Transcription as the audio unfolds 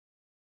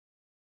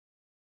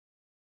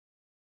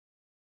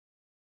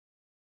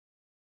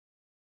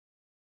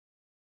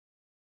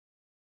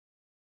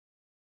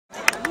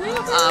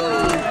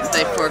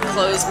They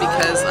foreclosed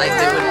because they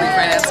wouldn't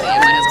refinance me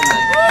and my husband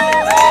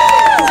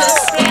died.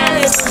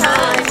 Stand, it's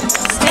time.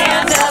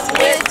 Stand up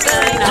with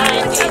the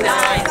 99.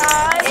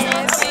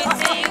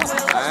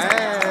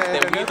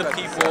 That we the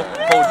people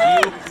hold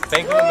you,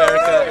 Bank of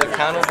America,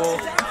 accountable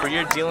for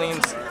your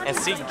dealings and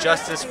seek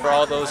justice for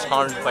all those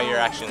harmed by your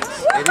actions.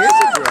 It is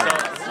a drone.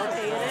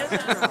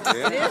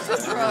 It is a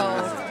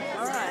throw.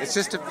 It's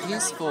just a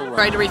peaceful one.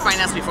 Tried to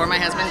refinance before my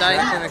husband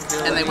died,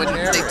 and they wouldn't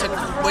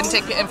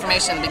take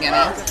information in the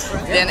beginning.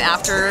 Then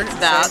after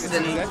that,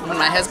 when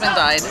my husband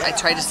died, I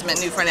tried to submit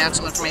new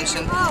financial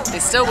information.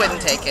 They still wouldn't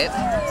take it.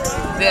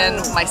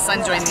 Then my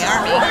son joined the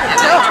Army, and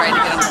I tried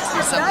to get him to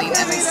do something,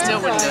 and they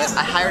still wouldn't do it.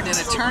 I hired an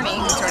attorney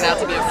who turned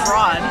out to be a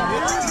fraud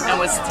and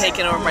was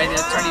taken over by the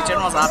Attorney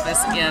General's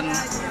office in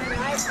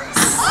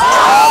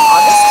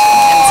August,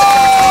 and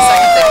September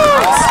 22nd they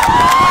proposed.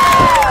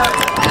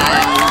 And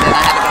then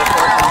I had to go to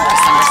court on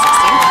December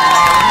 16th, and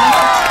I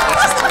got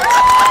which is tough.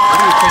 What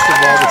do you think of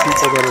all the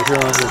people that are here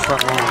on the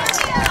front line?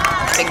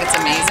 I think it's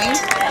amazing.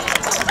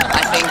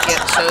 I think it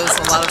shows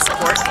a lot of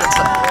support for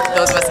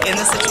those of us in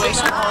the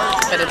situation.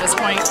 But at this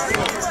point,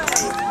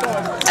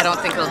 I don't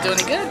think it'll do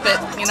any good. But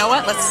you know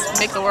what? Let's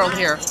make the world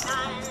hear.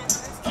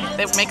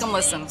 Make them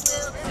listen.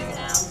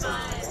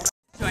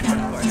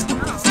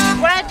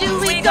 Where do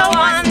we go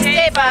on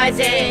day by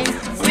day?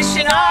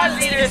 Wishing our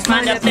leaders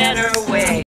find a better way.